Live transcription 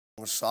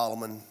with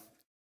Solomon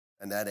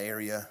and that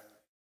area.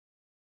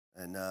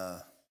 And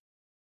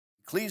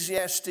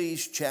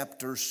Ecclesiastes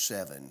chapter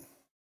 7.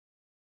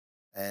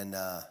 And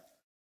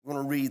we're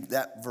going to read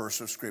that verse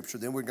of Scripture.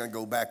 Then we're going to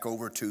go back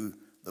over to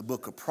the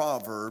book of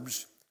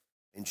Proverbs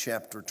in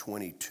chapter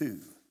 22.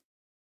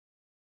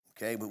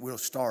 Okay, but we'll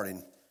start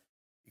in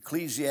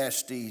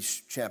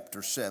Ecclesiastes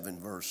chapter 7,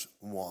 verse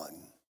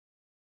 1.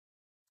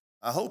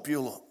 I hope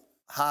you'll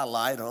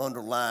highlight or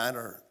underline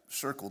or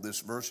circle this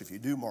verse if you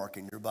do mark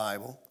in your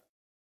Bible.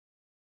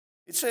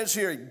 It says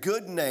here, a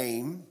good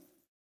name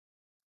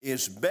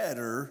is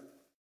better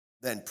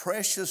than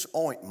precious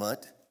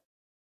ointment,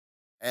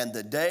 and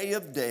the day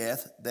of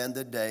death than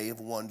the day of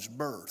one's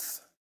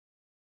birth.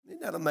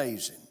 Isn't that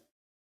amazing?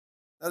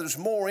 Now, there's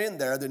more in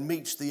there than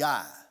meets the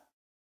eye,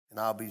 and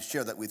I'll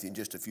share that with you in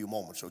just a few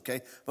moments,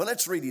 okay? But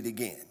let's read it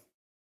again.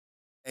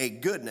 A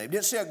good name. It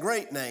didn't say a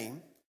great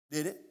name,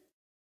 did it?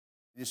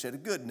 It just said a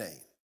good name.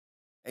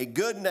 A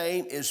good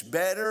name is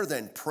better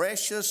than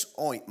precious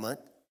ointment,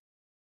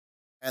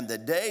 and the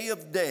day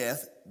of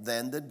death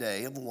than the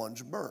day of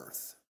one's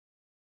birth.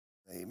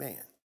 Amen.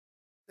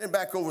 Then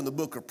back over in the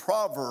book of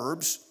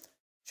Proverbs,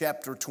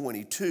 chapter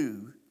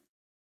 22,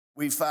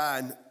 we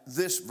find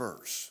this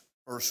verse,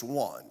 verse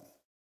 1.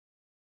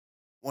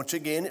 Once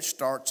again, it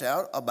starts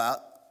out about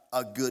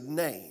a good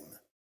name.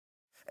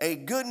 A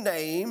good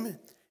name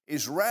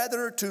is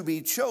rather to be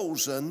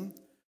chosen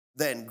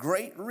than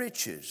great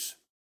riches,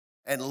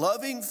 and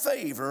loving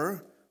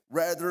favor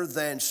rather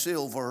than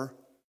silver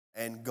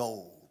and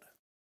gold.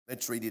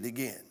 Let's read it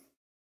again.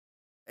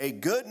 A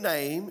good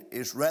name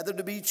is rather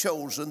to be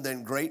chosen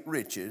than great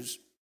riches,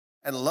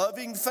 and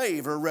loving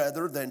favor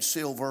rather than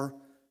silver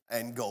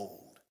and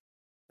gold.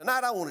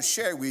 Tonight I want to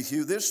share with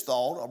you this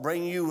thought. I'll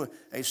bring you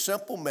a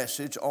simple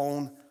message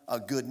on a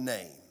good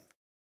name.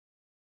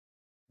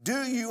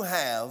 Do you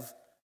have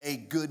a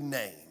good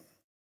name?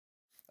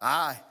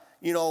 When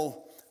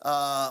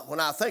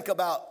I think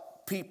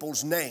about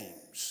people's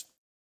names,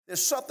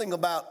 there's something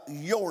about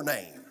your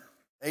name.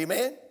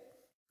 Amen?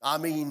 I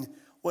mean,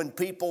 when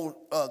people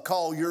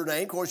call your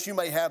name, of course, you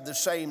may have the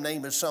same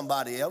name as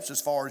somebody else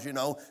as far as,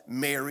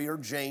 Mary or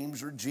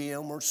James or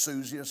Jim or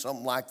Susie or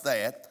something like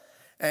that.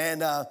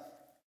 And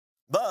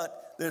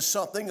but there's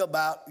something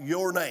about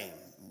your name.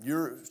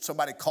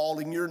 Somebody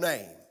calling your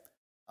name.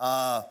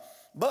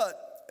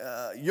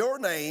 But your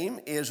name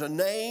is a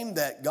name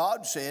that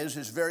God says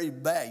is very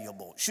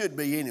valuable. Should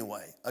be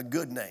anyway, a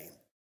good name.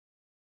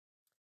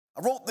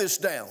 I wrote this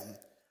down.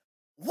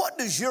 What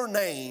does your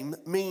name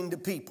mean to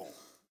people?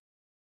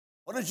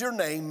 What does your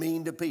name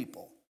mean to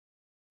people?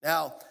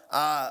 Now,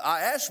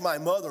 I asked my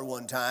mother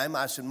one time,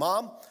 I said,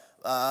 Mom,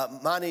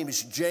 my name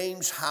is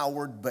James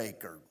Howard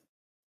Baker.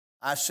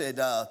 I said,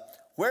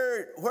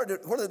 where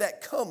did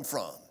that come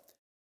from?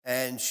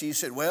 And she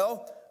said,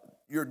 well,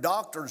 your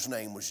doctor's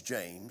name was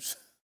James,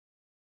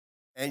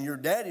 and your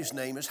daddy's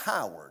name is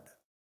Howard.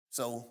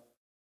 So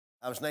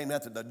I was named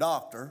after the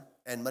doctor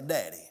and my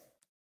daddy.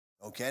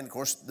 Okay, and of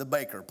course the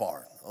Baker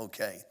part.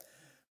 Okay.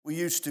 We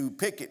used to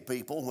picket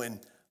people when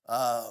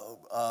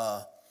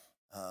Brother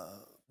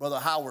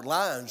Howard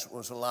Lyons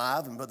was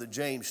alive and Brother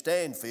James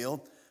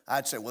Stanfield.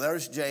 I'd say, well,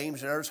 there's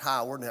James, there's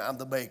Howard, and I'm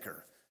the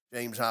Baker,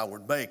 James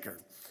Howard Baker.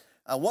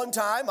 One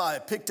time I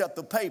picked up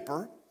the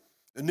paper,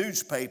 the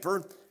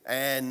newspaper,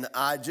 and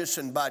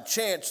and by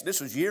chance,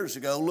 this was years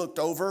ago, looked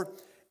over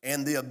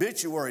in the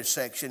obituary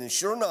section, and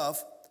sure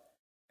enough,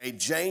 a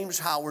James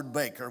Howard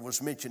Baker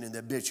was mentioned in the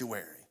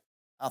obituary.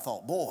 I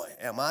thought, boy,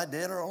 am I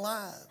dead or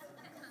alive?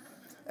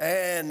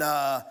 And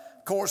of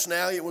course,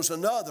 now it was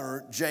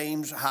another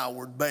James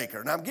Howard Baker.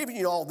 And I'm giving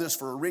you all this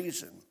for a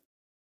reason.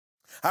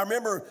 I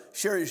remember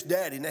Sherry's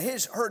daddy. Now,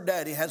 her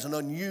daddy has an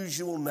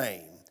unusual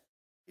name.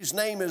 His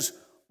name is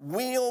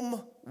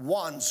William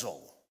Wanzel,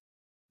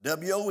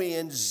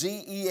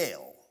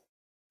 W-O-N-Z-E-L,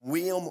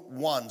 William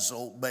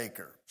Wanzel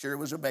Baker. Sherry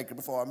was a baker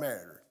before I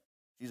married her.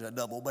 She's a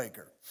double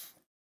baker.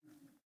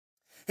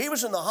 He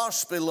was in the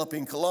hospital up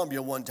in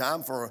Columbia one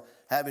time for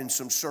having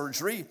some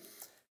surgery,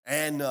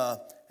 and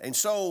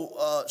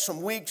so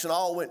some weeks and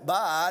all went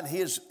by, and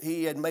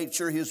he had made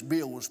sure his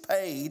bill was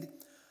paid.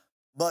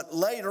 But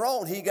later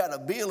on, he got a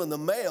bill in the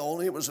mail,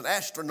 and it was an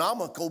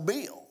astronomical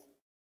bill.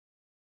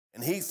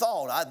 And he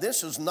thought,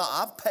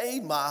 I've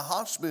paid my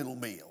hospital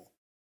bill.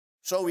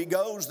 So he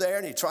goes there,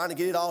 and he's trying to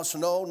get it all. So,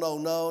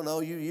 no,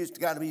 you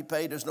got to be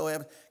paid. There's no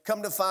evidence.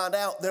 Come to find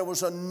out, there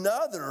was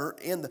another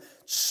in the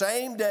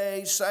same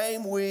day,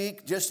 same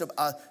week, just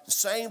the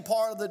same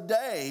part of the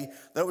day.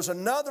 There was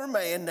another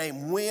man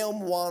named William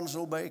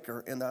Wanzel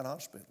Baker in that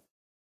hospital.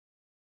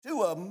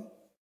 Two of them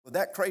with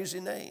that crazy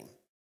name,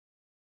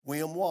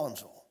 William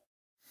Wanzel.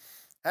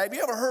 Have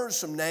you ever heard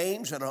some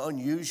names that are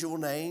unusual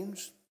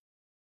names?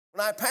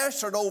 When I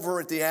pastored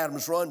over at the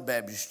Adams Run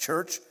Baptist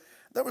Church,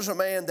 there was a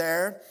man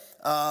there.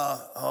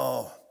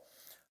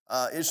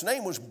 His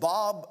name was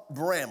Bob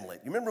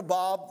Bramlett. You remember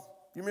Bob?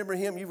 You remember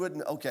him? You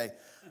wouldn't? Okay.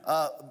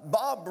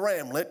 Bob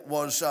Bramlett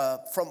was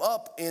from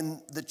up in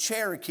the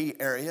Cherokee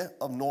area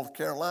of North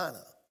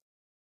Carolina.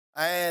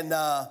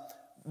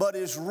 But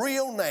his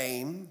real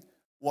name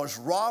was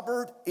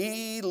Robert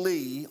E.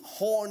 Lee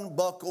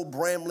Hornbuckle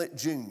Bramlett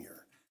Jr.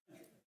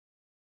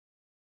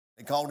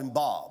 They called him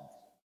Bob.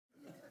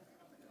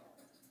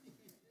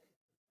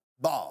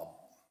 Bob.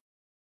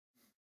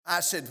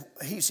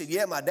 He said,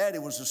 yeah, my daddy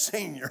was a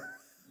senior.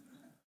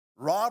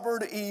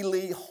 Robert E.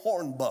 Lee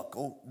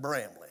Hornbuckle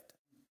Bramlett.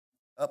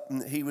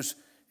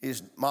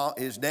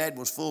 His dad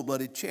was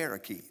full-blooded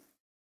Cherokee.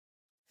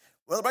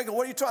 Well, Baker,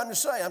 what are you trying to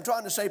say? I'm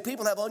trying to say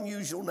people have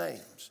unusual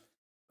names.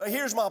 But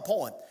here's my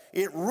point.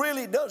 It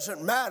really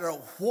doesn't matter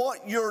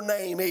what your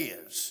name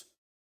is.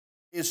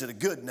 Is it a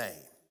good name?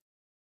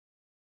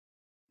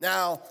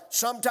 Now,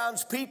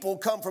 sometimes people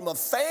come from a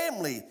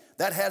family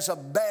that has a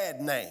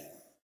bad name.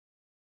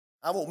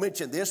 I won't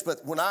mention this,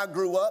 but when I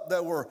grew up,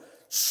 there were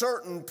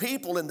certain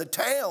people in the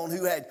town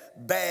who had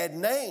bad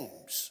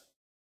names.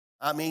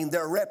 I mean,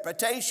 their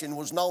reputation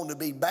was known to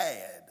be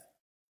bad.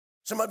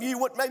 Some of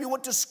you maybe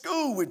went to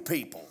school with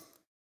people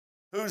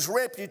whose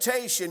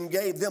reputation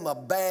gave them a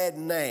bad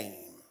name.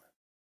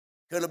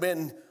 Could have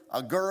been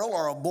a girl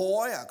or a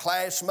boy, a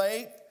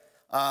classmate,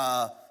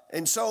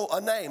 and so a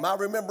name. I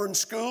remember in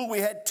school we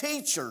had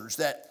teachers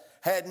that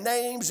had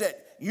names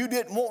that you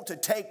didn't want to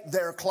take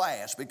their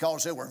class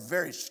because they were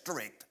very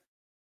strict.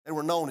 They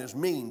were known as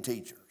mean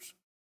teachers.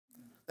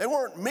 They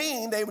weren't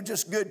mean, they were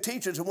just good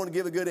teachers who wanted to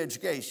give a good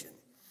education.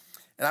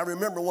 And I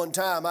remember one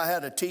time I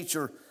had a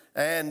teacher,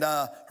 and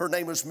her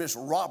name was Miss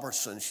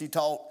Robertson. She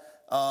taught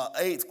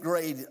 8th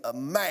grade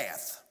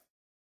math.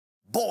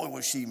 Boy,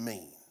 was she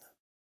mean.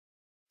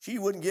 She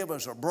wouldn't give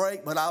us a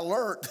break, but I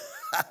learned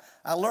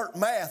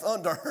math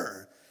under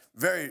her.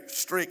 Very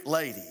strict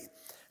lady.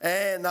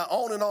 And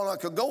on I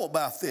could go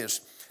about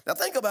this. Now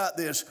think about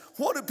this.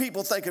 What do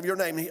people think of your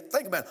name?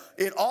 Think about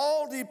it. It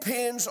all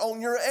depends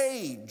on your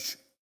age.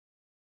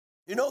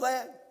 You know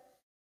that?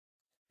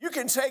 You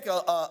can take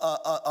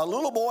a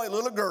little boy, a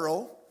little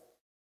girl,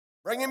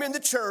 bring him into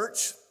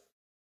church,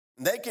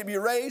 and they can be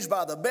raised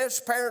by the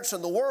best parents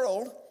in the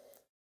world,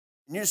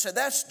 and you say,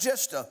 that's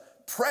just a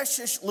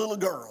precious little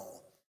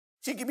girl.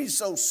 She can be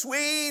so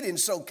sweet and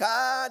so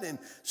kind and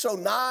so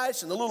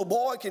nice, and the little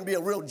boy can be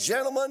a real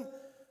gentleman,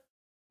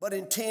 but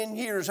in 10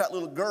 years, that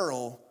little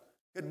girl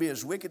could be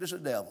as wicked as a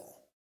devil.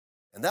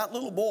 And that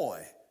little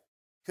boy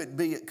could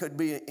be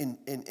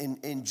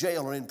in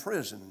jail or in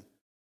prison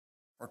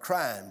for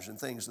crimes and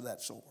things of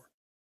that sort.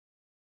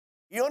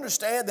 You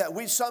understand that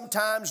we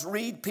sometimes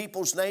read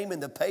people's name in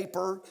the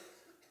paper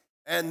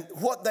and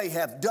what they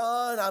have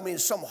done. I mean,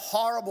 some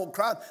horrible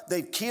crime.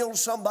 They've killed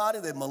somebody.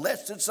 They've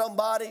molested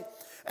somebody.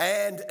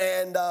 And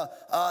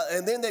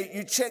then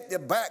you check the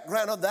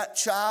background of that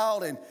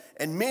child,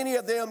 and many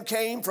of them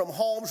came from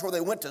homes where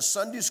they went to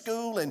Sunday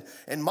school,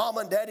 and mom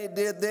and daddy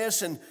did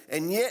this, and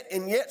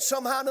yet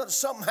somehow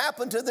something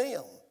happened to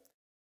them.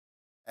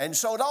 And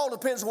so it all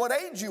depends on what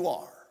age you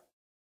are.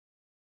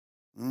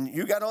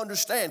 You got to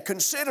understand.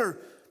 Consider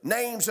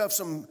names of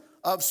some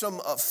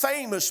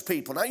famous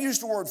people. And I use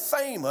the word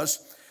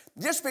famous.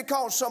 Just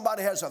because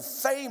somebody has a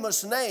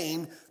famous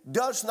name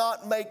does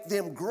not make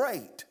them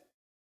great.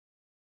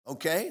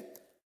 Okay?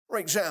 For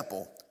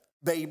example,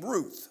 Babe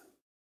Ruth.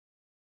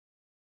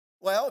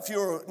 Well, if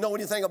you know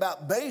anything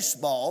about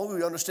baseball,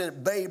 you understand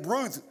that Babe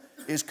Ruth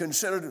is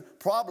considered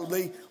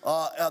probably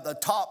the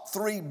top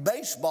 3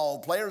 baseball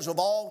players of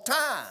all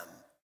time.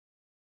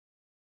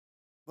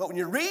 But when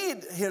you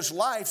read his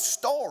life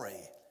story,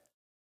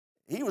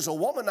 he was a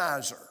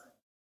womanizer,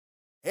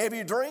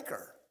 heavy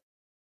drinker.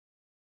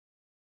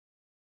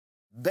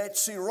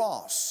 Betsy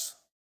Ross,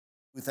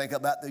 we think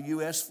about the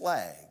U.S.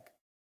 flag.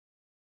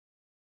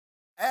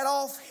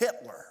 Adolf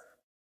Hitler.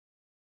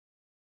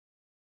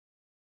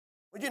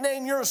 Would you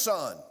name your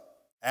son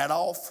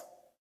Adolf?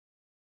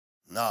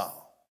 No.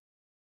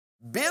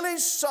 Billy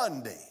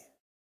Sunday.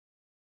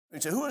 You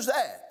say, who is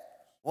that?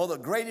 Well, the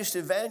greatest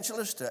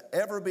evangelist to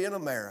ever be in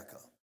America.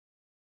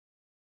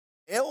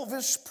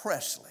 Elvis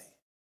Presley.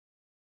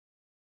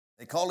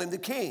 They call him the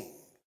king.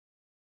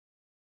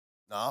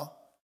 No,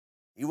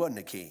 he wasn't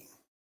a king.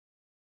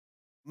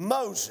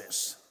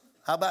 Moses.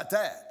 How about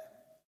that?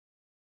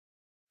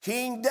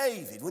 King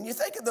David. When you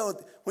think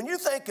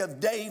of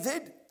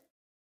David,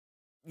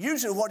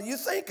 usually what do you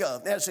think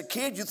of? As a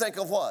kid, you think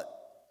of what?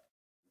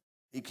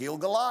 He killed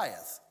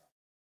Goliath.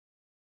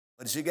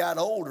 But as he got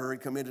older, he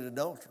committed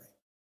adultery.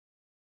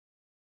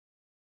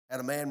 Had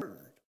a man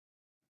murdered.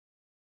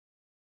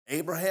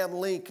 Abraham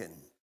Lincoln.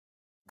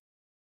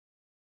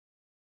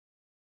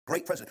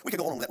 Great president. We can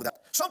go on with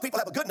that. Some people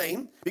have a good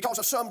name because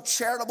of some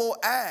charitable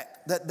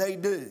act that they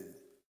do.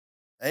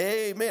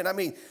 Amen. I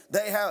mean,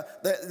 they have,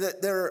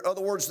 in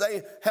other words,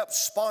 they help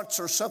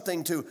sponsor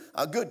something to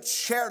a good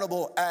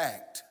charitable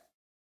act.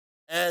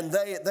 And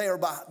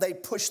they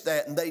push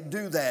that and they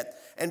do that.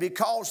 And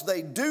because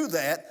they do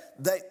that,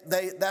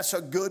 that's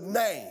a good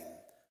name.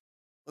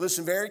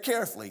 Listen very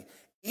carefully.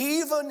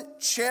 Even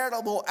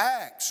charitable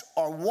acts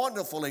are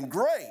wonderful and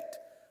great,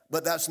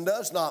 but that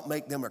does not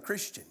make them a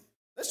Christian.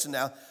 Listen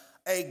now,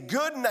 a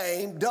good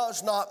name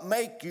does not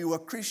make you a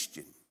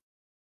Christian.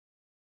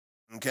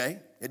 Okay?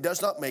 It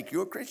does not make you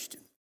a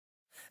Christian.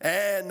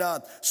 And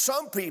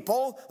some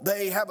people,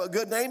 they have a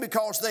good name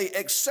because they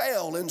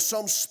excel in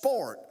some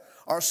sport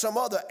or some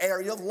other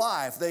area of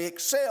life. They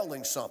excel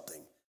in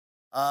something.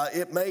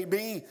 It may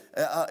be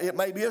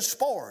a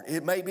sport.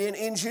 It may be in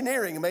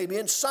engineering. It may be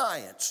in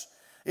science.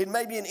 It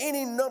may be in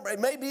any number. It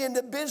may be in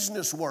the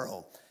business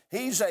world.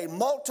 He's a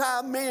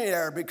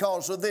multimillionaire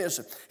because of this.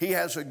 He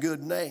has a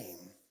good name.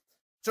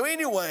 So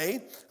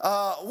anyway,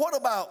 what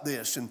about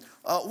this? And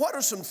what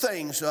are some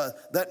things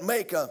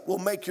that will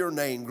make your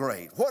name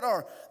great? What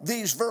are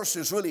these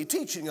verses really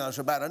teaching us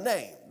about a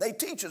name? They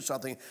teach us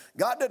something.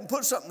 God didn't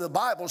put something in the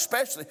Bible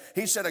especially.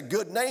 He said a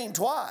good name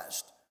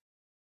twice.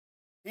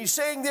 He's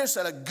saying this,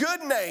 that a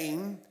good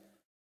name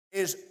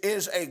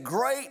is a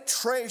great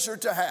treasure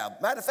to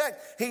have. Matter of fact,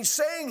 he's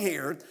saying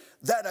here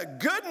that a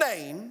good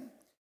name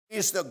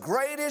is the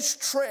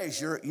greatest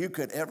treasure you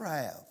could ever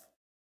have.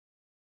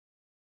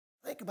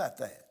 Think about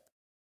that.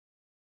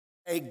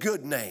 A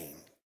good name.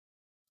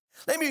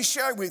 Let me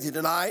share with you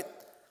tonight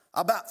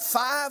about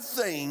 5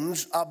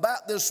 things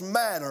about this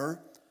matter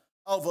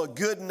of a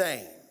good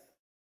name.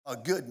 A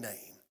good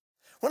name.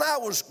 When I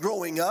was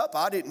growing up,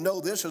 I didn't know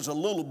this as a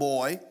little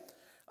boy.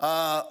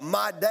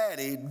 My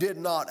daddy did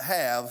not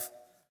have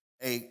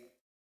a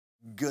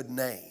good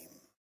name.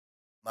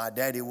 My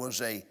daddy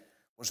was a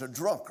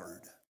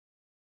drunkard.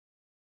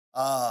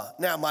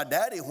 Now, my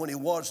daddy, when he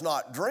was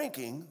not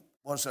drinking,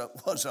 was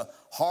a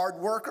hard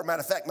worker.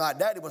 Matter of fact, my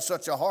daddy was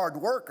such a hard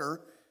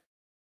worker,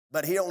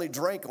 but he only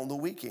drank on the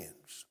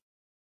weekends.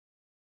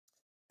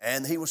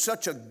 And he was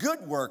such a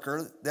good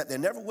worker that they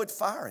never would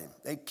fire him.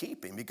 They'd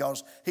keep him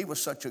because he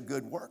was such a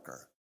good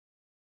worker.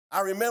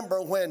 I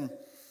remember when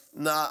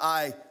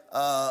I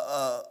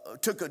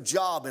took a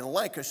job in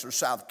Lancaster,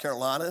 South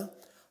Carolina,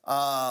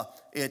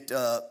 at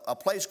a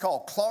place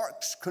called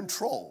Clark's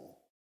Control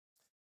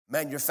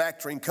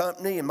manufacturing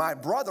company, and my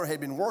brother had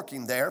been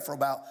working there for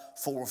about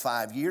 4 or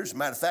 5 years. As a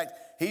matter of fact,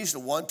 he's the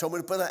one who told me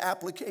to put an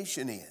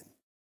application in.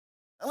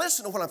 Now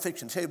listen to what I'm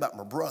fixing to tell you about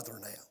my brother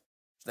now.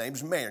 His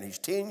name's Marion. He's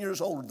 10 years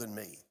older than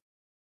me.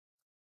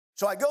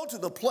 So I go to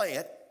the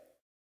plant,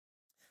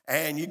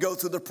 and you go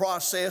through the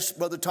process,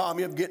 Brother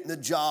Tommy, of getting the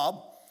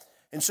job.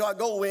 And so I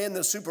go in,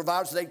 the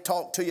supervisors, they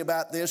talk to you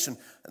about this, and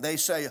they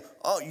say,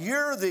 oh,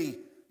 you're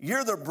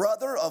the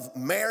brother of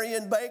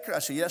Marion Baker? I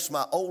say, yes,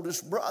 my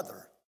oldest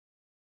brother.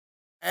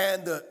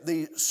 And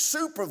the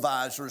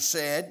supervisor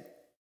said,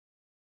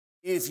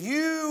 if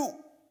you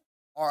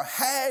are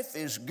half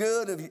as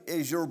good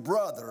as your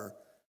brother,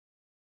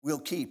 we'll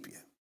keep you.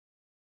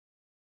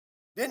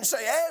 Didn't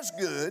say as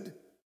good,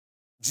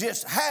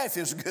 just half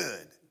as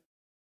good.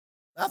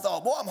 I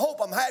thought, boy, I hope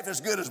I'm half as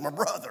good as my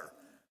brother.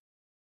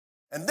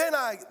 And then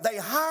they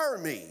hire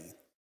me.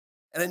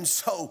 And then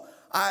so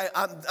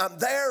I'm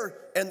there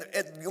and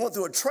going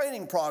through a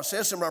training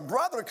process, and my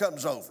brother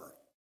comes over.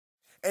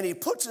 And he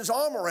puts his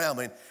arm around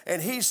me, and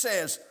he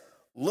says,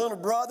 little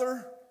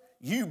brother,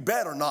 you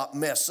better not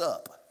mess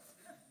up.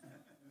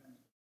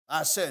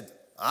 I said,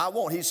 I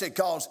won't. He said,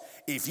 because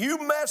if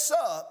you mess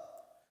up,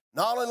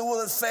 not only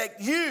will it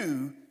affect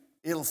you,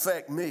 it'll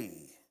affect me.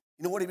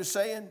 You know what he was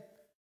saying?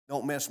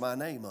 Don't mess my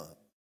name up.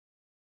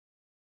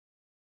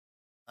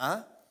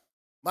 Huh?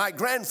 My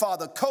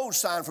grandfather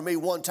co-signed for me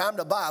one time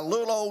to buy a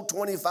little old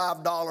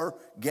 $25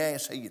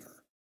 gas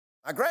heater.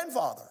 My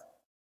grandfather.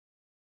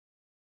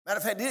 Matter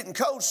of fact, he didn't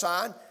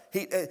co-sign.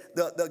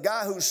 The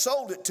guy who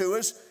sold it to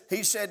us,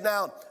 he said,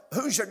 now,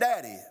 who's your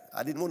daddy?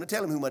 I didn't want to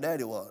tell him who my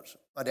daddy was.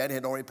 My daddy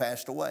had already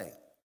passed away.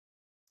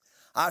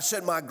 I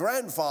said, my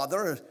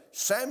grandfather,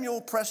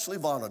 Samuel Presley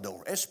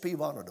Vonadore, S.P.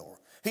 Vonadore.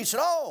 He said,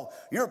 oh,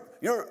 you're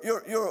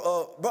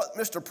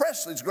Mr.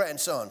 Presley's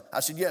grandson. I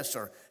said, yes,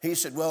 sir. He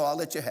said, well, I'll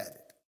let you have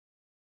it.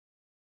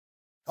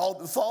 Called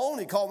the phone.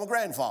 He called my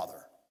grandfather.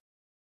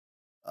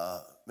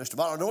 Mr.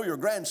 Vonadore, your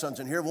grandson's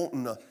in here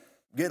wanting to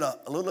get a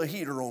little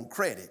heater on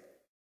credit.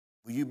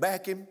 Will you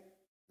back him?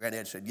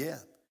 Granddad said, yeah.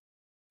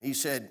 He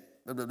said,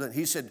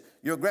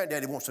 your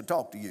granddaddy wants to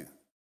talk to you.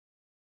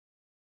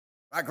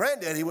 My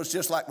granddaddy was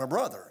just like my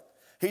brother.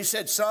 He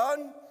said,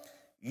 son,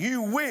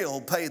 you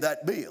will pay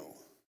that bill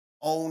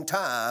on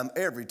time,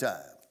 every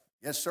time.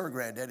 Yes, sir,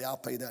 granddaddy, I'll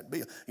pay that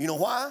bill. You know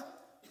why?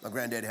 My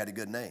granddaddy had a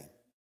good name.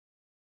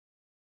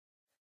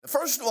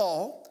 First of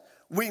all,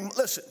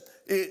 listen,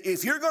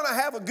 if you're going to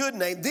have a good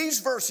name, these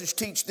verses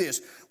teach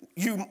this.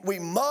 We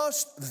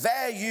must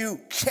value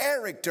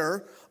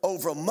character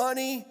over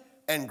money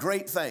and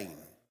great fame.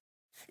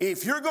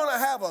 If you're going to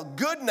have a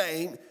good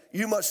name,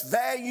 you must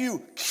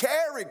value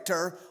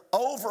character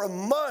over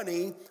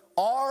money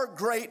or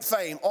great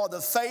fame or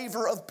the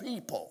favor of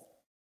people.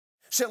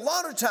 See, a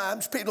lot of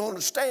times people don't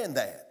understand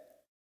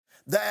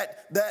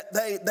that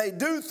they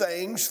do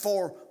things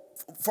for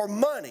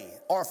money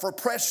or for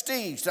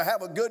prestige, to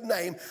have a good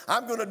name.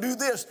 I'm going to do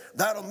this.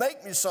 That'll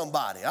make me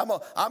somebody. I'm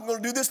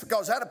going to do this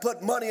because that'll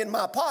put money in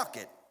my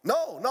pocket.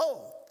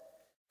 No.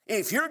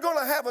 If you're going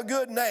to have a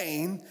good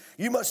name,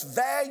 you must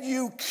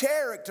value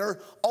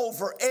character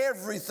over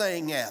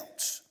everything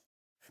else.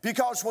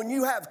 Because when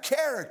you have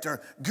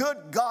character, good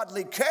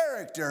godly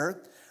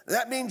character,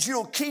 that means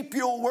you'll keep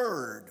your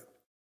word.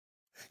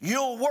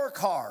 You'll work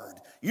hard.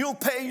 You'll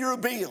pay your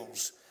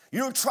bills.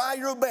 You'll try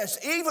your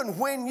best. Even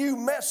when you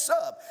mess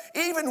up,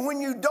 even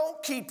when you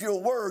don't keep your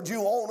word,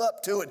 you own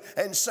up to it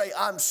and say,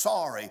 I'm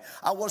sorry.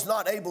 I was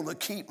not able to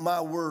keep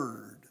my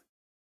word.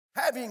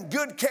 Having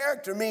good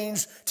character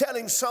means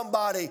telling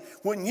somebody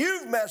when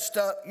you've messed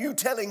up, you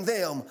telling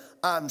them,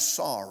 I'm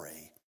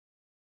sorry.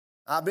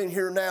 I've been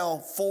here now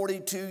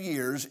 42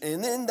 years,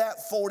 and in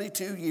that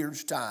 42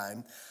 years'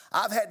 time,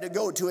 I've had to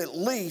go to at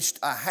least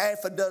a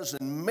half a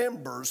dozen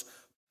members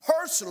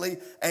personally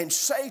and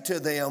say to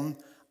them,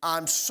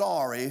 I'm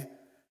sorry,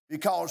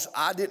 because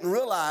I didn't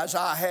realize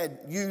I had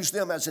used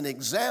them as an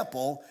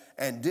example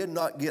and did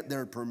not get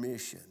their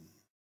permission.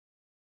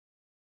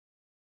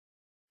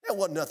 There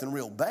wasn't nothing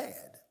real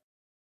bad.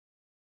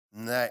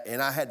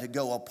 And I had to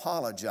go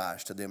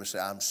apologize to them and say,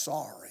 I'm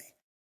sorry.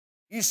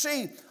 You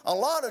see, a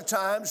lot of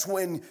times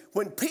when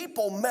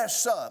people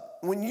mess up,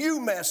 when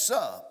you mess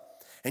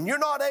up, and you're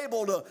not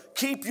able to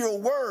keep your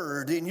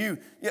word, and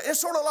it's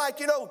sort of like,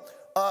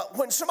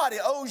 when somebody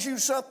owes you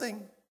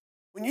something,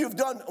 when you've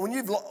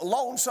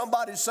loaned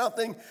somebody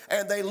something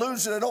and they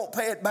lose it and don't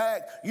pay it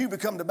back, you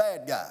become the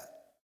bad guy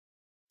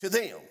to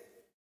them.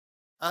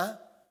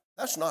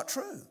 That's not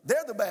true.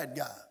 They're the bad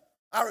guy.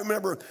 I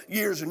remember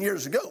years and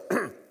years ago,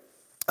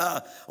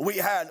 we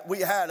had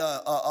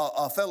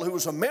a fellow who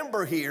was a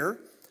member here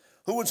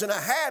who was in a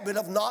habit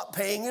of not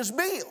paying his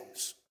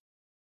bills.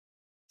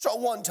 So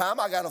one time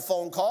I got a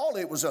phone call.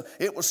 It was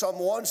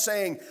someone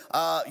saying,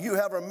 you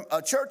have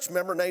a church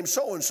member named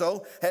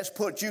so-and-so has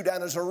put you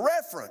down as a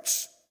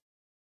reference.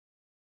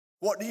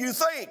 What do you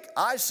think?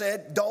 I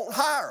said, don't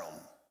hire them.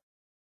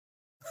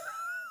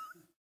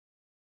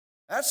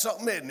 That's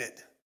something, isn't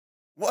it?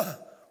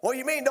 What do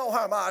you mean don't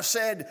hire them? I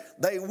said,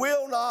 they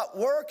will not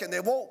work and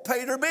they won't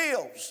pay their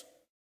bills.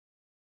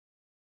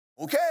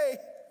 Okay.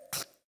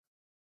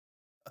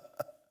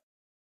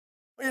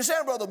 What are you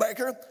saying, Brother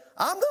Baker?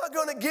 I'm not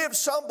going to give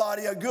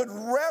somebody a good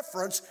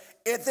reference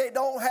if they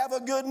don't have a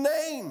good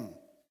name.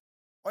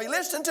 Are you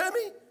listening to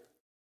me?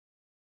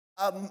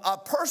 A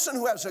person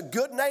who has a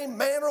good name,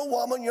 man or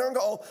woman, young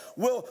or old,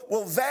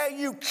 will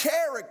value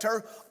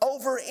character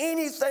over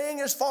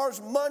anything as far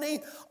as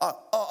money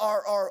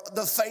or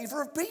the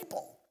favor of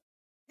people.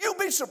 You'll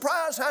be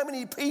surprised how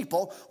many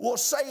people will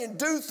say and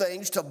do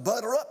things to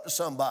butter up to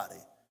somebody,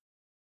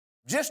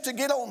 just to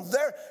get on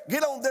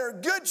their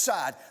good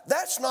side.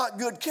 That's not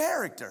good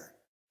character.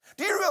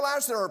 Do you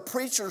realize there are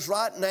preachers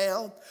right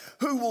now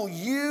who will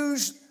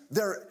use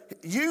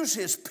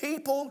his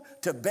people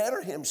to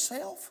better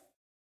himself?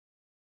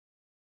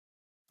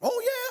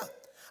 Oh, yeah.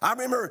 I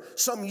remember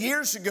some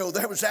years ago,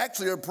 there was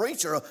actually a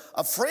preacher,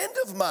 a friend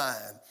of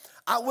mine.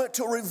 I went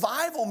to a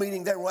revival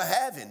meeting they were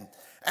having.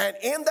 And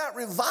in that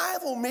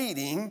revival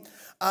meeting,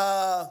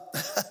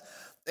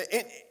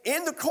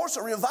 in the course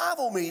of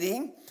revival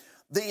meeting,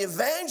 the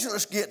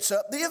evangelist gets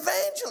up and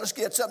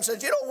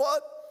says, you know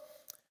what?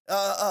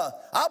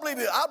 I believe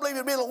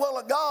it'd be the will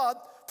of God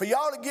for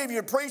y'all to give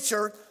your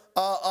preacher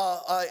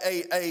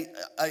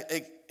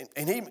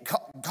and he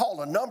called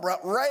a number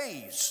out,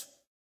 raise.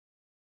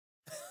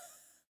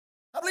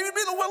 I believe it'd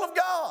be the will of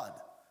God.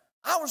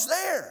 I was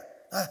there.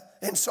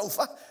 And so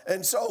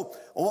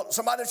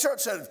somebody in the church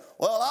said,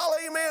 well, I'll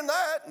amen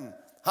that. And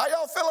how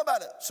y'all feel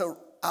about it? So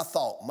I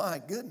thought, my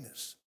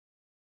goodness.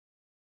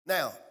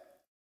 Now,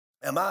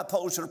 am I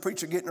opposed to the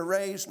preacher getting a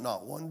raise?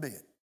 Not one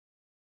bit.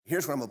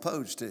 Here's what I'm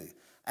opposed to.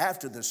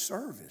 After the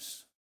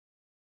service,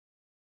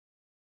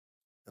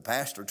 the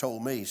pastor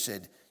told me, he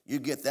said, you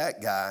get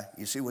that guy,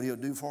 you see what he'll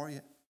do for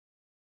you?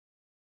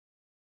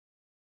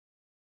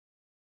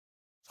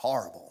 It's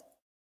horrible.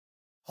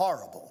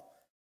 Horrible.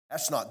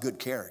 That's not good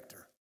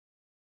character.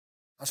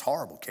 That's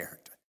horrible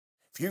character.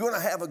 If you're going to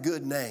have a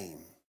good name,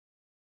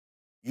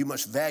 you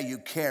must value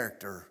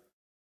character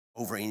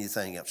over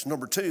anything else.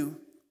 Number two,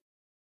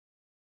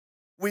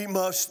 we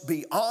must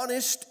be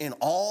honest in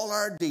all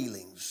our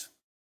dealings.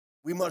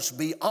 We must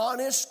be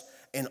honest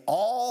in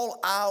all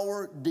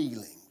our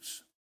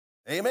dealings.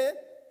 Amen?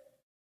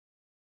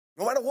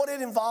 No matter what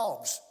it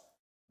involves,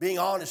 being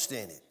honest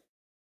in it.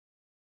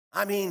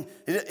 I mean,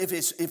 if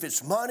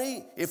it's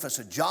money, if it's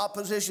a job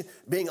position,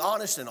 being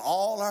honest in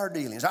all our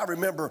dealings. I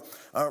remember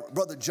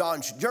Brother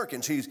John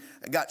Jerkins. He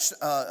got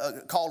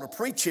called to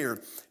preach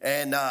here,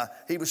 and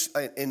he was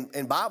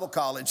in Bible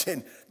college,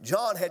 and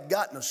John had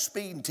gotten a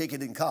speeding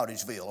ticket in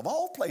Cottageville. Of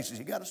all places,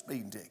 he got a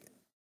speeding ticket.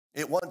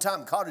 At one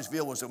time,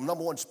 Cottageville was the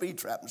 #1 speed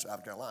trap in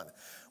South Carolina.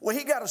 Well,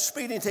 he got a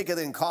speeding ticket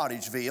in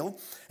Cottageville,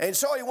 and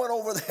so he went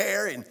over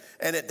there, and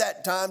at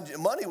that time,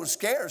 money was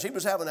scarce. He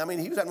was having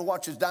to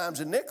watch his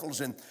dimes and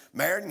nickels, and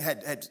married and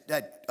had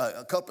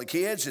a couple of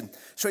kids, and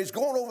so he's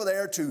going over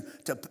there to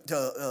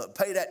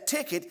pay that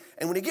ticket,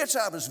 and when he gets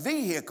out of his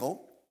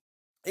vehicle,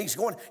 he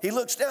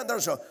looks down,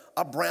 there's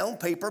a brown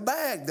paper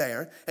bag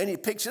there, and he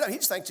picks it up. He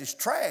just thinks it's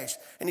trash,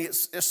 and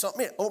it's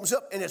something, it opens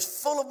up, and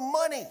it's full of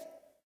money.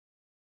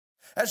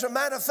 As a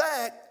matter of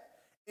fact,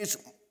 it's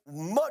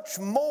much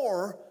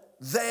more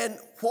than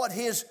what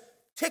his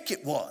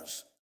ticket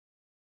was.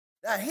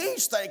 Now,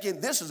 he's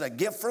thinking this is a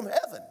gift from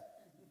heaven.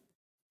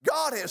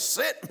 God has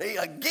sent me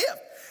a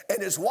gift.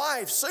 And his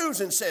wife,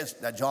 Susan, says,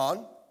 now,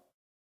 John,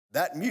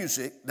 that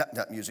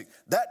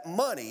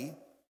money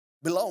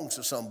belongs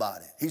to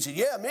somebody. He said,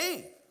 yeah,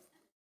 me.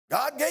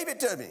 God gave it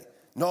to me.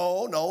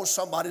 No,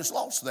 somebody's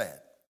lost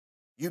that.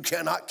 You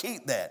cannot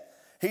keep that.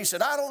 He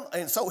said, I don't,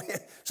 and so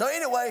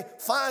anyway,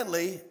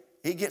 finally,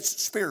 he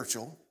gets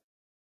spiritual.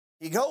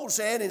 He goes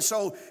in, and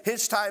so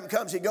his time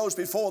comes. He goes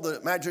before the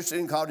magistrate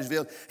in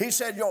Cartersville. He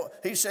said, before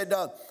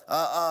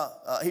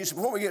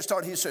we get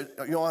started, he said,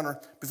 Your Honor,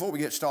 before we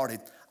get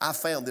started, I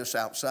found this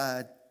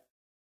outside,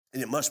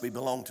 and it must be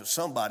belong to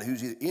somebody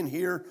who's in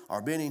here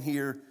or been in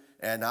here,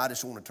 and I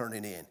just want to turn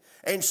it in.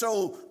 And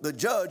so the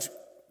judge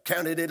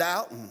counted it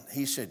out, and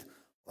he said,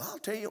 well, I'll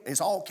tell you,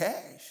 it's all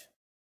cash.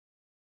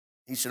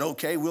 He said,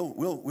 okay,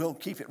 we'll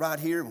keep it right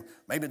here.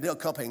 Maybe they'll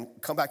come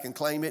back and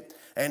claim it.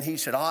 And he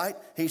said, all right.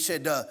 He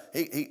said,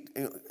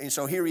 and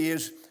so here he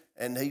is.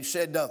 And he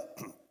said, how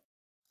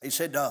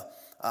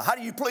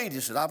do you plead?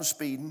 He said, I was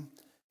speeding.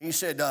 He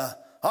said, all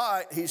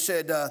right. He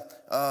said,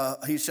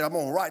 I'm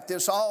going to write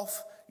this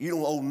off. You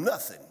don't owe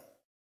nothing.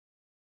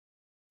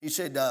 He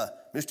said,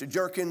 Mr.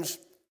 Jerkins,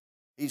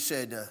 he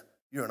said,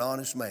 you're an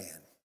honest man.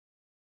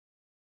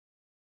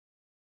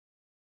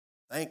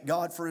 Thank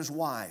God for his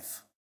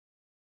wife.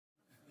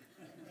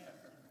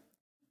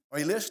 Are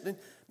you listening?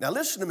 Now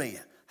listen to me.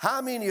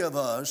 How many of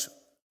us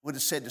would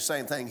have said the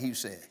same thing he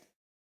said?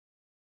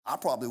 I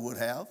probably would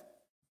have.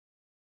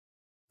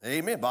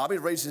 Amen. Bobby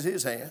raises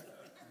his hand.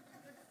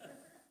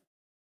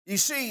 You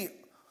see,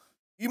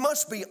 you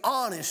must be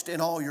honest in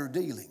all your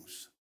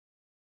dealings,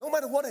 no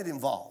matter what it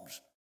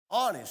involves.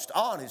 Honest.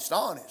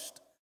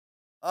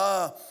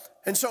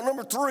 And so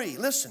number 3,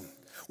 listen.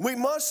 We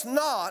must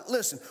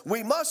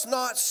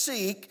not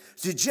seek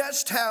to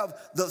just have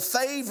the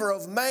favor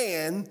of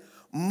man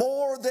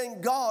more than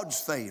God's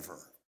favor.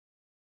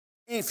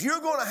 If you're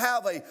going to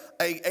have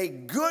a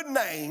good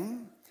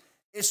name,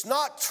 it's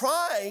not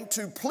trying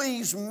to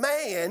please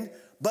man,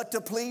 but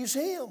to please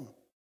him.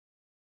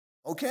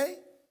 Okay?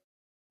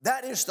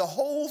 That is the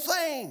whole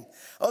thing.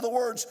 In other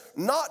words,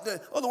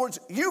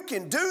 you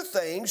can do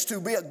things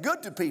to be a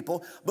good to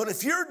people, but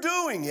if you're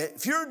doing it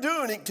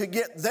to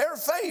get their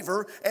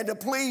favor and to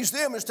please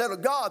them instead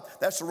of God,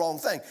 that's the wrong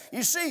thing.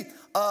 You see,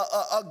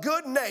 a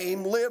good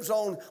name lives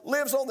on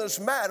this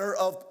matter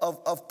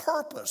of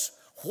purpose.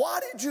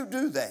 Why did you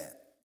do that?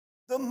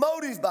 The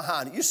motive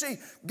behind it. You see,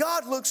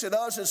 God looks at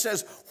us and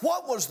says,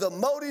 what was the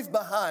motive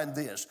behind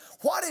this?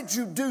 Why did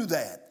you do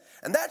that?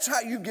 And that's how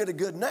you get a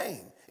good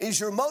name. Is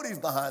your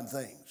motive behind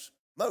things.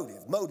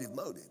 Motive.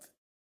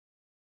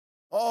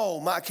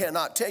 Oh, I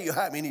cannot tell you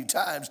how many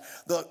times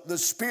the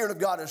Spirit of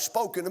God has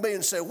spoken to me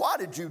and said, why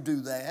did you do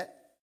that?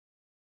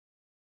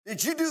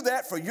 Did you do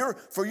that for your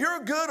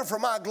good or for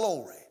my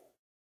glory?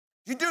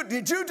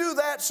 Did you do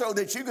that so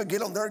that you could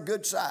get on their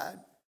good side?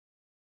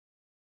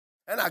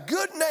 And a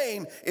good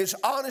name is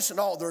honest in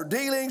all their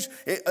dealings.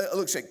 It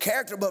looks at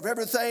character above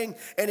everything,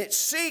 and it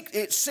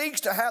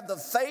seeks to have the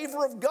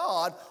favor of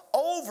God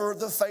over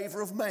the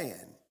favor of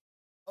man.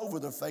 Over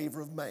the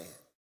favor of man.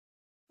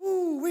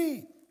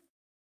 Ooh-wee.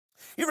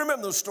 You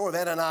remember the story of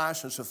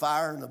Ananias and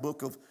Sapphira in the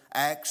book of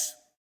Acts?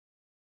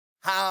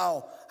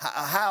 How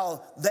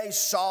they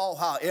saw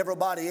how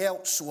everybody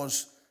else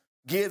was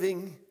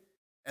giving,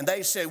 and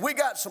they said, we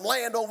got some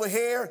land over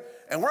here,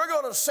 and we're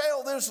going to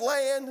sell this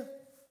land.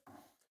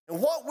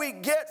 And what we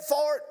get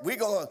for it, we're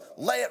going to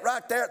lay it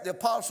right there at the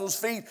apostles'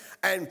 feet.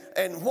 And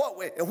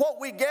what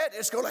we get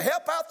is going to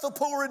help out the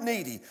poor and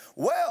needy.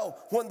 Well,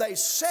 when they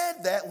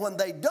said that, when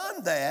they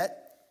done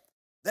that,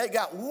 they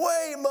got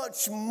way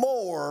much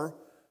more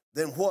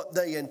than what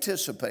they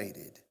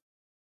anticipated.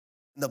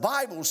 And the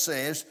Bible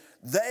says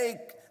they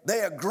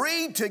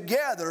agreed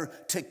together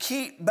to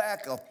keep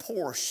back a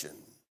portion.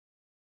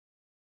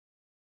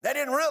 They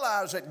didn't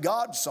realize that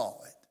God saw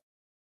it.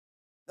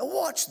 Now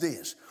watch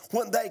this.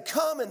 When they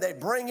come and they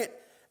bring it,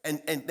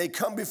 and they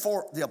come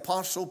before the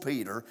Apostle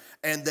Peter,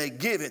 and they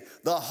give it,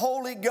 the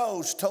Holy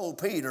Ghost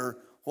told Peter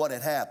what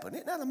had happened.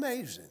 Isn't that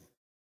amazing?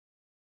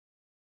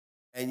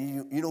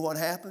 And you know what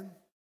happened?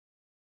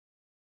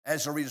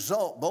 As a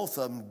result, both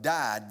of them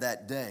died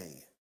that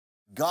day.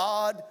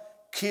 God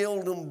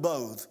killed them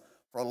both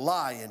for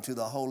lying to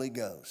the Holy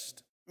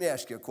Ghost. Let me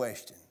ask you a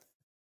question.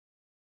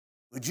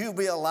 Would you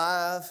be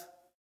alive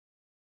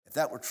if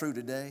that were true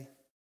today?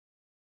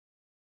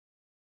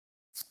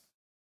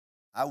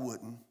 I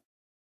wouldn't.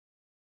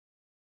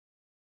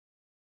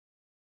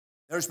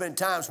 There's been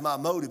times my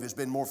motive has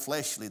been more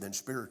fleshly than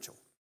spiritual.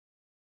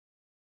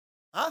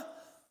 Huh?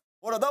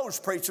 What are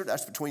those, preacher?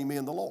 That's between me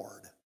and the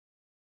Lord.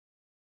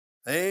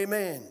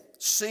 Amen.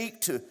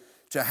 Seek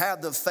to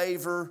have the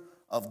favor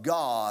of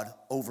God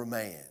over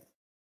man.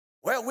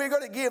 Well, we're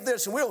going to give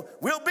this and we'll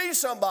be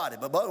somebody.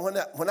 But when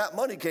that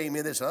money came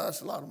in, they said, oh,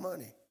 that's a lot of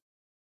money.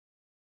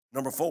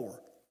 Number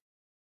 4.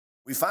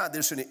 We find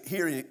this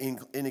here in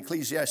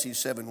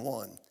Ecclesiastes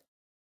 7:1.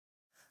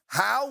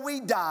 How we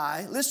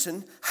die,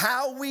 listen,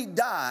 how we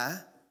die,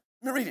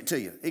 let me read it to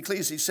you,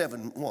 Ecclesiastes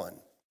 7:1.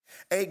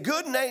 A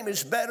good name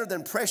is better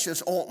than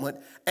precious ointment,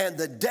 and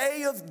the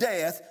day of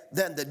death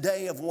than the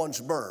day of one's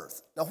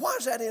birth. Now, why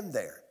is that in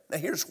there? Now,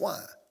 here's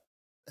why.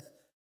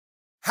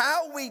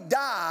 How we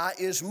die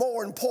is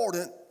more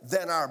important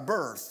than our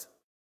birth.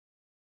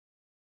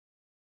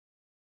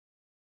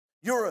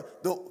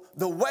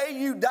 The way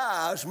you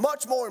die is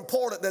much more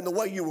important than the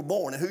way you were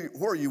born and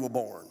where you were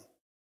born.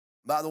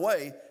 By the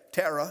way,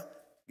 Tara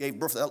gave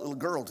birth to that little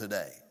girl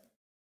today.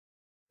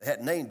 They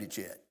hadn't named it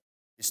yet.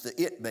 It's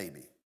the it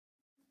baby.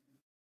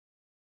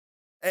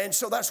 And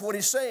so that's what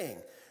he's saying.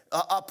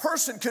 A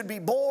person could be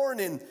born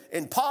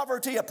in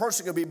poverty. A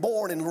person could be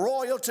born in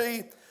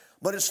royalty.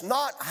 But it's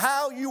not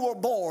how you were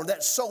born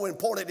that's so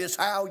important. It's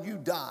how you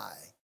die.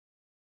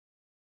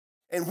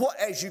 And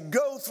as you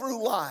go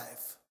through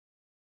life.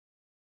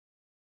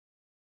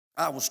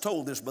 I was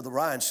told this, Brother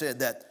Ryan said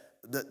that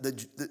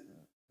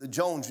the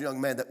Jones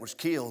young man that was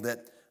killed,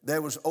 that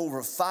there was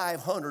over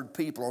 500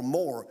 people or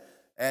more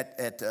at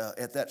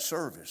that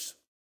service.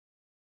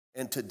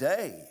 And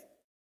today,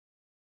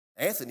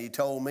 Anthony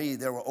told me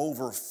there were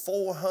over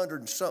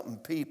 400 and something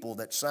people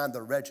that signed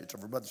the register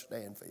for Brother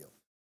Stanfield.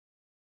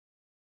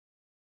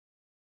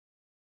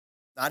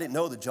 I didn't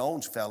know the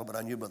Jones fellow, but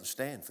I knew Brother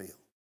Stanfield.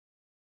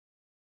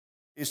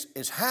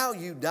 It's how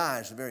you die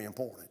is very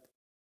important.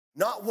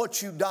 Not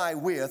what you die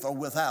with or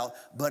without,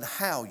 but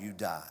how you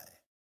die.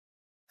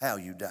 How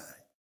you die.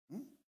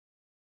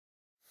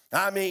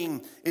 I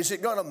mean, is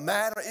it going to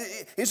matter?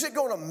 Is it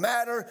going to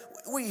matter?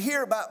 We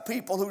hear about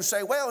people who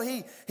say, well,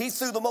 he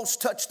threw the most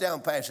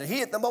touchdown passes. He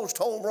hit the most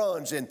home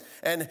runs, and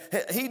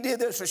he did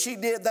this or she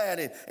did that,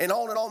 and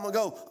on we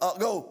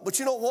go. But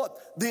you know what?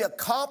 The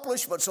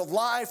accomplishments of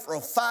life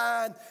are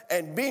fine,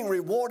 and being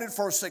rewarded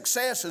for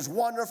success is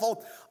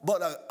wonderful,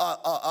 but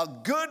a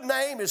good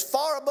name is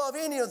far above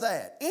any of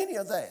that. Any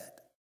of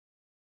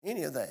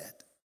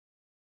that.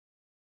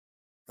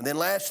 And then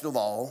last of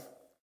all,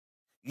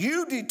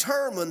 you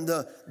determine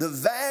the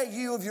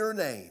value of your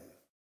name.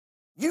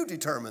 You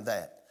determine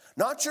that.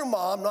 Not your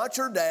mom, not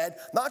your dad,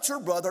 not your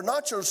brother,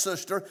 not your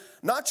sister,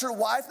 not your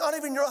wife, not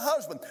even your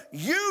husband.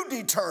 You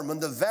determine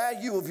the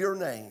value of your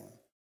name.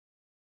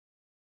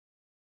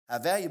 How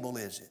valuable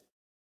is it?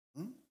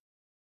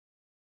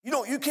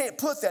 You can't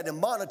put that in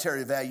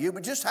monetary value,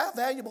 but just how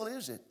valuable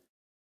is it?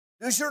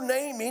 Does your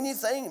name mean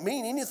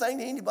anything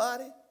to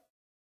anybody?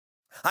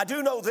 I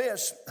do know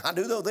this,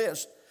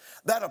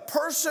 that a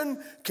person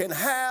can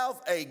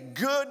have a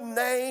good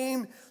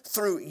name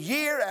through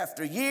year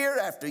after year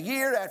after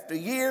year after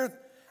year,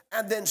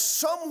 and then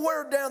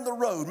somewhere down the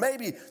road,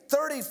 maybe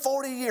 30,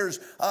 40 years,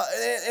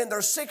 in their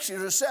 60s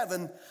or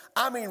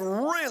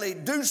 70s, really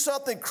do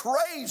something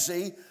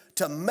crazy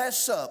to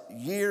mess up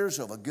years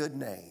of a good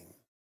name.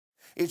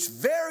 It's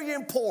very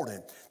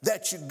important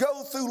that you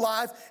go through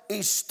life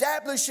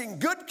establishing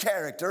good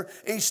character,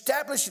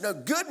 establishing a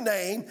good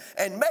name,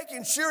 and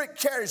making sure it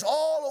carries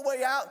all the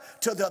way out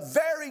to the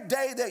very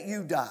day that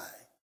you die.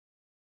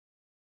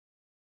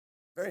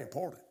 Very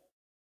important.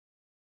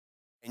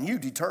 And you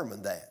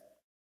determine that.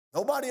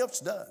 Nobody else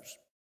does.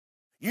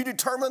 You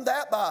determine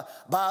that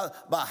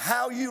by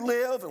how you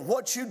live and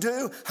what you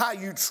do, how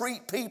you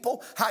treat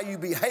people, how you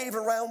behave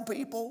around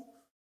people.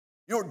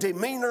 Your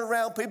demeanor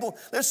around people.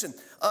 Listen,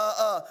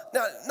 now,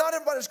 not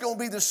everybody's going to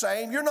be the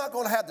same. You're not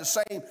going to have the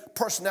same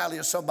personality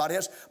as somebody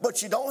else,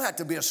 but you don't have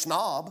to be a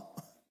snob.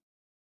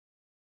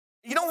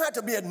 You don't have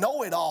to be a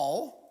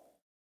know-it-all.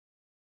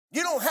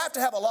 You don't have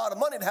to have a lot of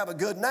money to have a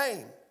good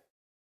name.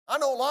 I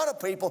know a lot of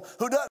people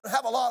who don't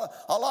have a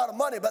lot of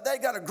money, but they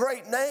got a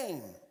great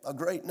name. A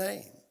great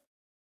name.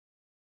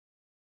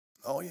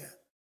 Oh, yeah.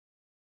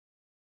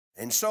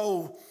 And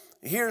so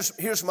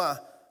here's my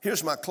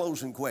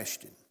closing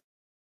question.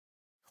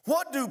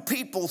 What do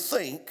people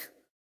think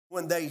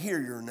when they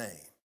hear your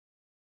name?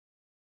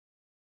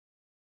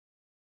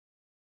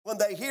 When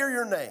they hear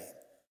your name.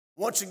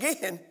 Once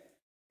again,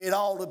 it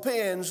all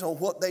depends on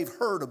what they've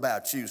heard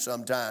about you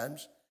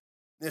sometimes.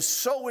 It's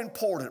so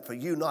important for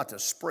you not to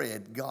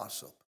spread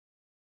gossip.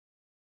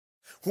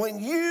 When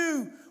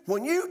you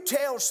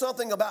tell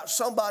something about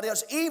somebody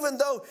else, even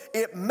though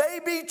it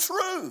may be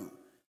true,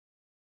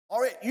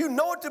 or you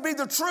know it to be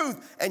the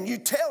truth, and you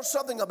tell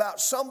something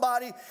about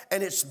somebody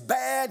and it's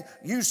bad,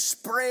 you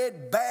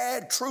spread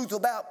bad truth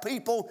about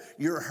people,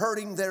 you're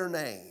hurting their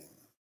name.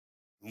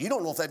 You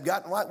don't know if they've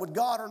gotten right with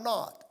God or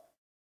not.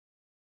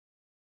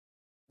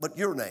 But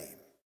your name,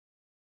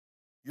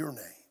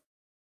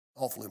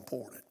 awful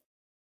important.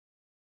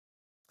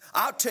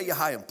 I'll tell you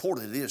how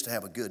important it is to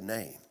have a good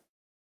name.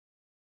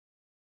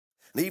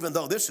 And even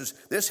though this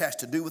has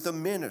to do with a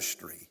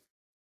ministry,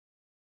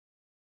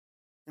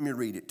 let me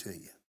read it to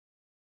you.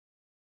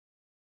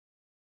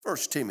 1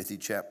 Timothy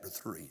chapter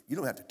 3. You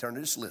don't have to turn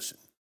to this, listen.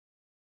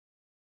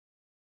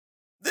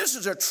 This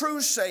is a true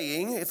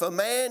saying, if a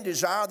man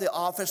desire the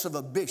office of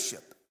a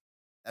bishop,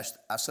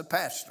 that's a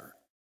pastor,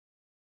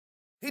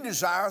 he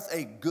desireth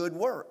a good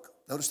work.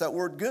 Notice that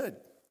word good.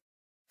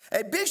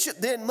 A bishop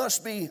then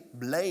must be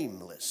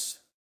blameless.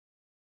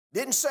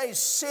 Didn't say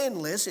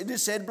sinless, it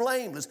just said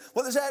blameless.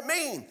 What does that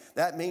mean?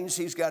 That means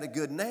he's got a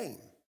good name.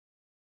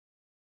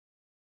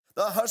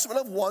 a husband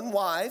of one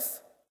wife,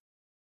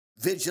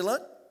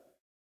 vigilant,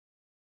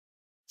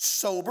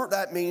 sober,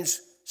 that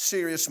means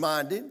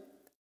serious-minded,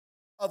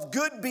 of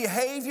good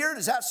behavior.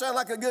 Does that sound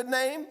like a good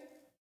name?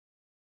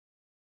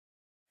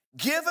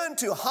 Given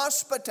to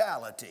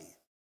hospitality.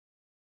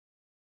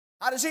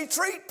 How does he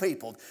treat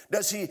people?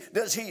 Does he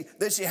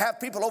have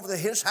people over to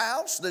his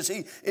house? Does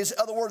he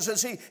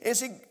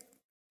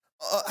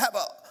have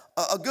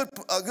a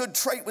good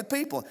trait with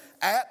people?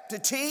 Apt to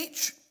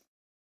teach,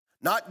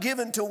 not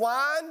given to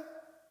wine,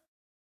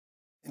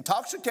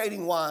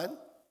 intoxicating wine,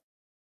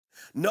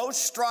 no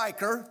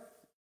striker,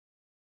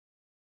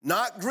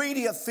 not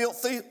greedy of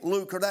filthy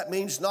lucre. That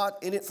means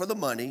not in it for the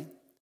money,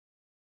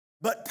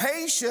 but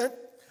patient,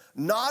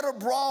 not a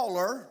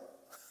brawler.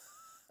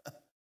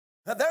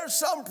 Now, there's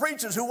some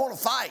preachers who want to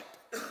fight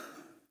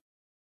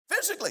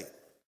physically.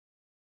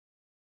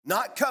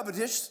 Not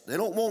covetous. They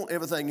don't want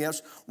everything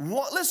else.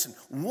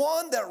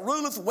 One that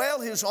ruleth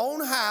well his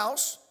own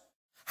house,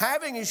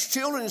 having his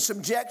children in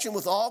subjection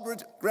with all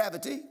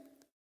gravity.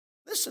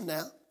 Listen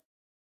now.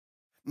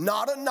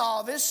 Not a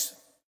novice.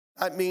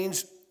 That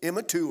means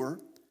immature.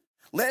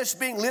 Lest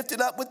being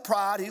lifted up with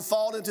pride, he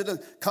fall into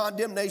the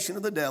condemnation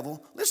of the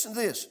devil. Listen to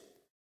this.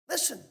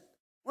 Listen.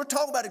 We're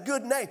talking about a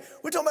good name.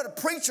 We're talking about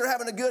a preacher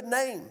having a good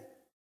name.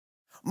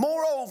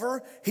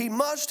 Moreover, he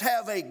must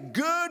have a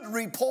good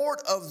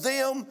report of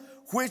them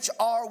which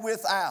are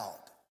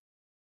without.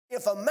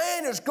 If a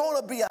man is going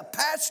to be a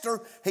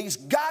pastor, he's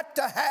got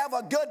to have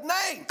a good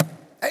name.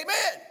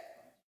 Amen.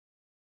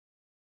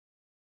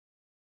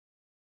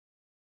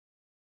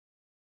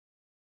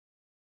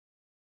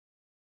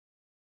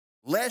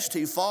 Lest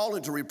he fall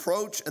into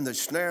reproach and the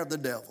snare of the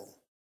devil.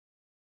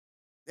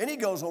 Then he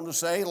goes on to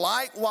say,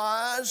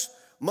 likewise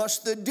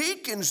must the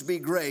deacons be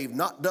grave,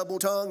 not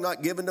double-tongued,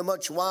 not given to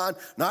much wine,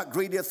 not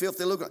greedy of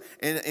filthy lucre,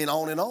 and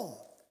on and on.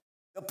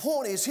 The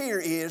point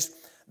is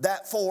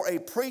that for a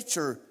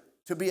preacher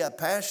to be a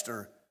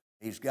pastor,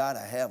 he's got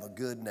to have a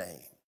good name.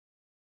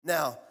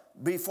 Now,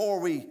 before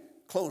we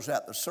close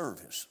out the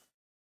service,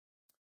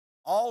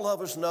 all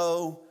of us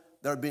know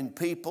there have been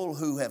people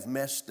who have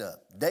messed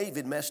up.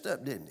 David messed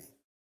up, didn't he?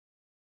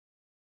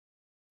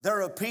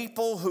 There are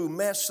people who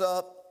mess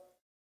up,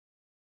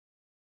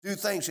 do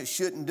things they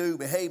shouldn't do,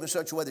 behave in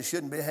such a way they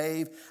shouldn't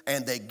behave,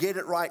 and they get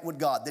it right with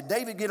God. Did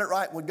David get it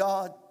right with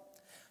God?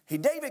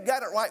 David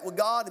got it right with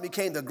God and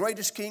became the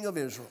greatest king of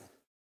Israel.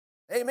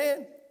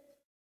 Amen?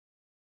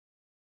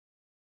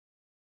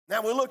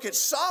 Now we look at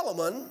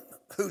Solomon,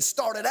 who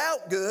started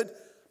out good,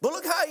 but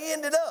look how he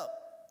ended up.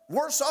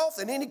 Worse off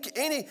than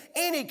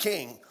any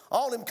king.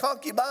 All them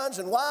concubines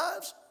and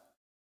wives.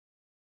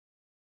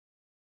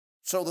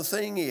 So the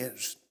thing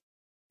is,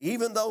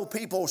 even though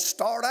people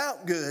start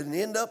out good and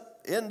end up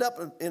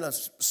in a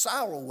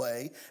sour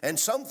way, and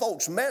some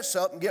folks mess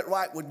up and get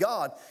right with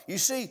God. You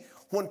see,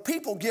 when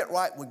people get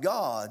right with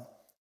God,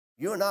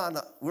 you and I,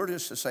 we're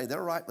just to say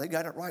they're right, they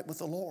got it right with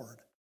the Lord.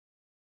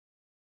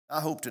 I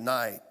hope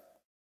tonight,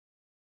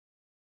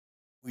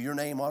 will your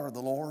name honor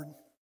the Lord?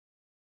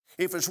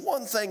 If there's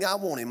one thing I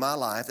want in my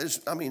life,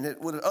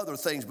 with other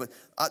things, but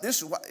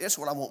this is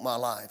what I want in my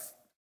life.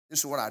 This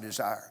is what I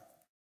desire.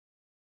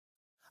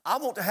 I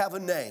want to have a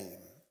name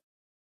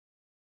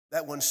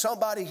that when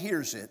somebody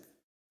hears it,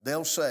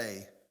 they'll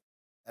say,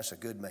 that's a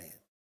good man.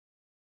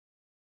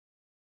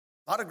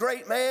 Not a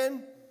great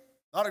man,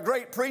 not a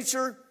great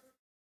preacher,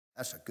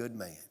 that's a good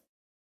man.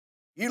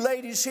 You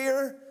ladies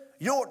here,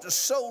 you ought to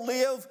so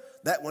live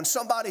that when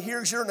somebody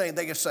hears your name,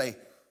 they can say,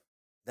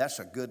 that's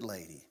a good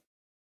lady,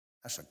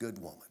 that's a good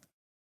woman.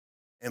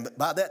 And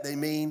by that they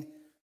mean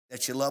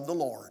that you love the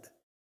Lord,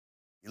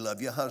 you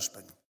love your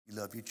husband, you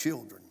love your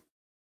children,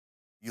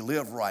 you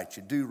live right,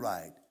 you do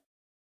right.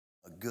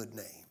 A good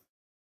name,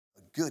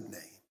 a good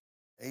name.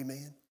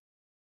 Amen.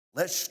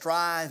 Let's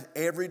strive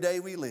every day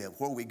we live,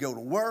 where we go to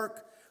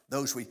work,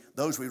 those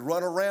we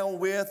run around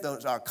with,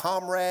 those our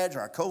comrades,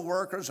 our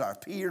co-workers, our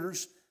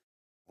peers.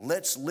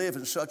 Let's live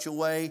in such a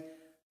way,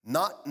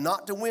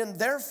 not to win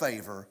their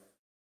favor,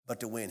 but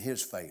to win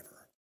his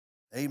favor.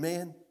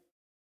 Amen.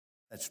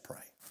 Let's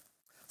pray.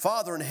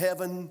 Father in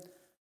heaven,